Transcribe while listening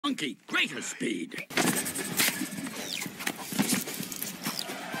monkey, greater speed.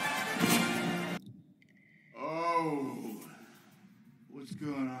 Oh, what's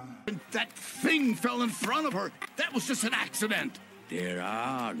going on? That thing fell in front of her. That was just an accident. There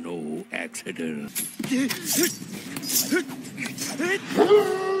are no accidents.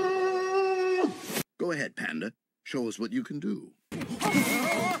 Go ahead, Panda. Show us what you can do.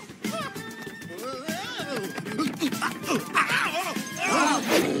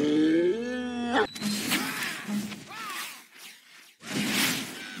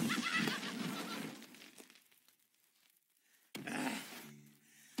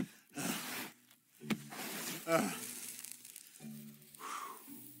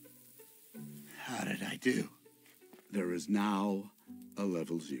 How did I do? There is now a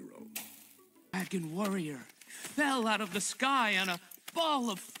level 0. Dragon warrior fell out of the sky on a ball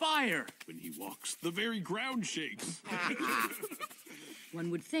of fire. When he walks, the very ground shakes. One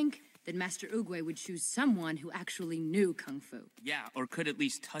would think that Master Oogway would choose someone who actually knew Kung Fu. Yeah, or could at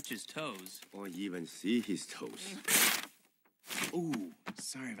least touch his toes. Or even see his toes. Ooh,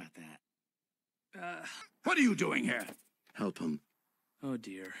 sorry about that. What are you doing here? Help him. Oh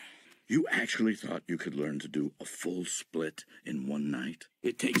dear. You actually thought you could learn to do a full split in one night?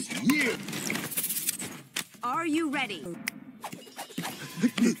 It takes years. Are you ready?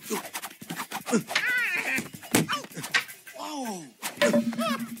 Oh!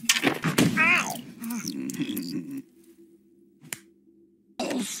 Ow!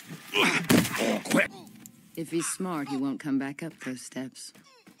 Quit. If he's smart, he won't come back up those steps.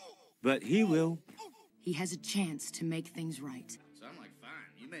 But he will. He has a chance to make things right. So I'm like, fine,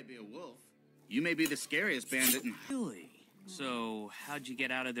 you may be a wolf. You may be the scariest bandit in... Really? So, how'd you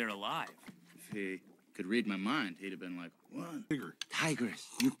get out of there alive? If he could read my mind, he'd have been like, what? Tigress,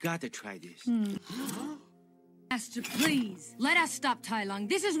 you've got to try this. Master, please, let us stop Tai Lung.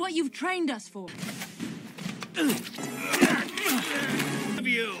 This is what you've trained us for. Of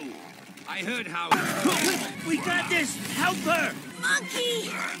you. I heard how. We got this! Help her! Monkey!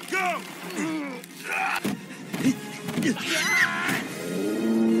 Go!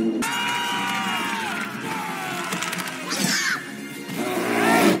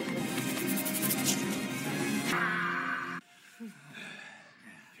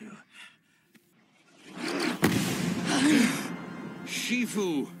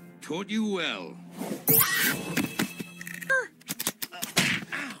 Shifu taught you well.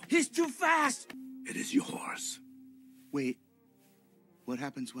 He's too fast! It is yours. Wait, what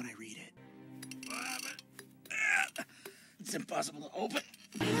happens when I read it? It's impossible to open.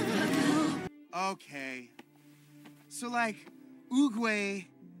 Okay. So, like, Oogway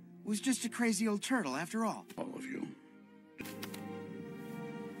was just a crazy old turtle after all. All of you.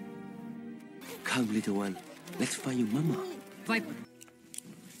 Come, little one. Let's find your mama. Viper.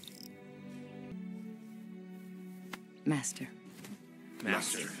 Master.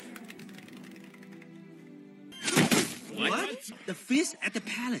 Master. What? The feast at the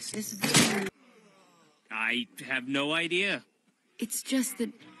palace. I have no idea. It's just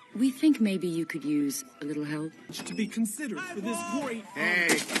that we think maybe you could use a little help. To be considered for this great...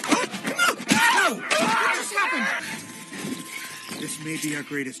 Hey! What just happened? This may be our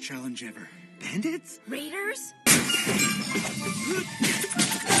greatest challenge ever. Bandits? Raiders?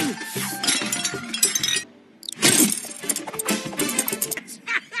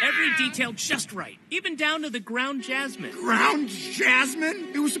 Every detail just right, even down to the ground jasmine. Ground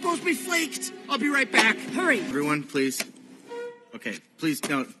jasmine? It was supposed to be flaked. I'll be right back. Hurry! Everyone, please. Okay, please,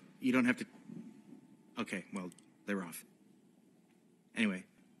 no, you don't have to... Okay, well, they're off. Anyway.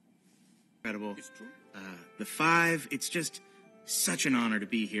 Incredible. The 5, it's just such an honor to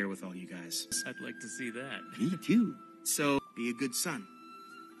be here with all you guys. I'd like to see that. Me too. So, be a good son.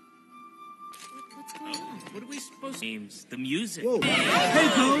 What's going on? What are we supposed to... Names, the music. Whoa. Hey,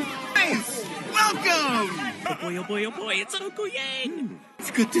 Bo! Nice! Welcome! Oh boy, oh boy, oh boy, it's Uncle Yang!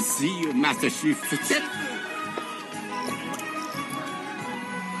 It's good to see you, Master Shifu.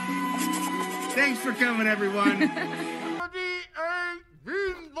 Thanks for coming, everyone.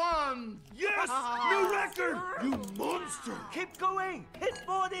 Yes! New record! You monster! Keep going! Hit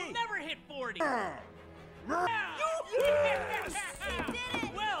 40! Never hit 40! Yes!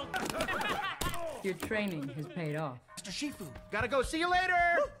 Well... Your training has paid off. Mr. Shifu, gotta go. See you later!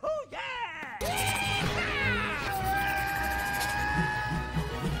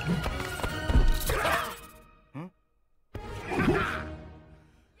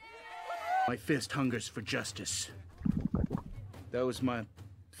 My fist hungers for justice. That was my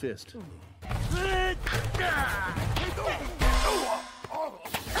fist.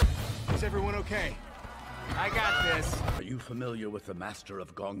 Is everyone okay? I got this. Are you familiar with the master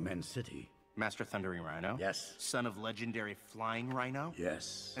of Gongmen City? Master Thundering Rhino? Yes. Son of legendary Flying Rhino?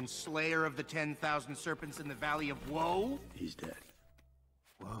 Yes. And slayer of the 10,000 serpents in the Valley of Woe? He's dead.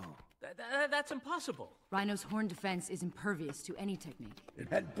 Whoa. That's impossible. Rhino's horn defense is impervious to any technique.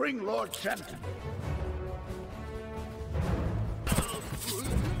 And bring Lord Champion.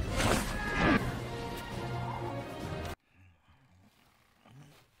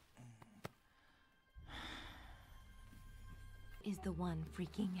 Is the one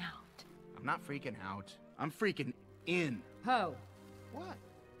freaking out. I'm not freaking out. I'm freaking in. Ho! What?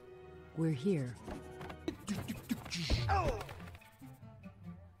 We're here. Oh!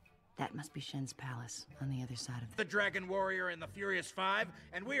 That must be Shen's palace on the other side of the Dragon Warrior and the Furious Five,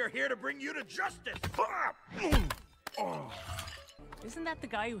 and we are here to bring you to justice! Isn't that the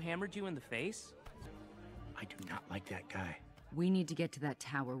guy who hammered you in the face? I do not like that guy. We need to get to that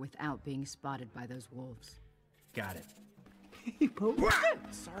tower without being spotted by those wolves. Got it.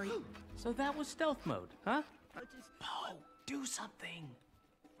 Sorry. So that was stealth mode, huh? Poe, do something.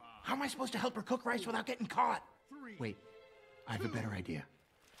 How am I supposed to help her cook rice without getting caught? Wait, I have a better idea.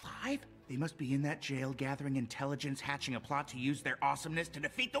 5? They must be in that jail gathering intelligence, hatching a plot to use their awesomeness to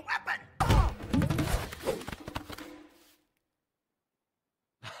defeat the weapon!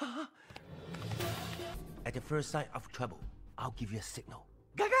 At the first sign of trouble, I'll give you a signal.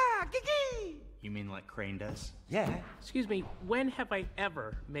 Gaga! Gigi! You mean like Crane does? Yeah. Excuse me, when have I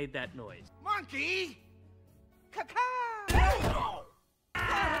ever made that noise? Monkey! Caca!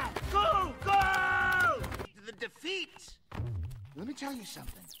 Go! Go! The defeat! Let me tell you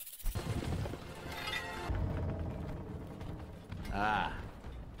something. Ah,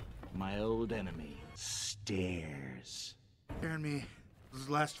 my old enemy, stairs. Bearing me those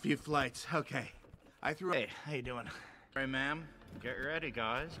last few flights. Okay, I threw. Hey, how you doing? Hey, ma'am, get ready,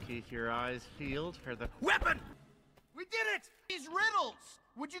 guys. Keep your eyes peeled for the weapon! We did it! These riddles!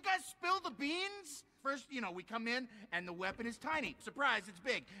 Would you guys spill the beans? First, we come in, and the weapon is tiny. Surprise, it's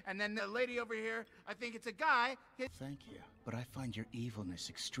big. And then the lady over here, I think it's a guy. Thank you, but I find your evilness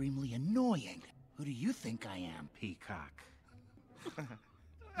extremely annoying. Who do you think I am, Peacock? Why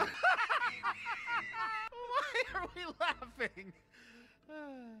are we laughing?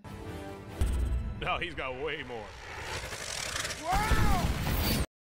 No, he's got way more. Wow!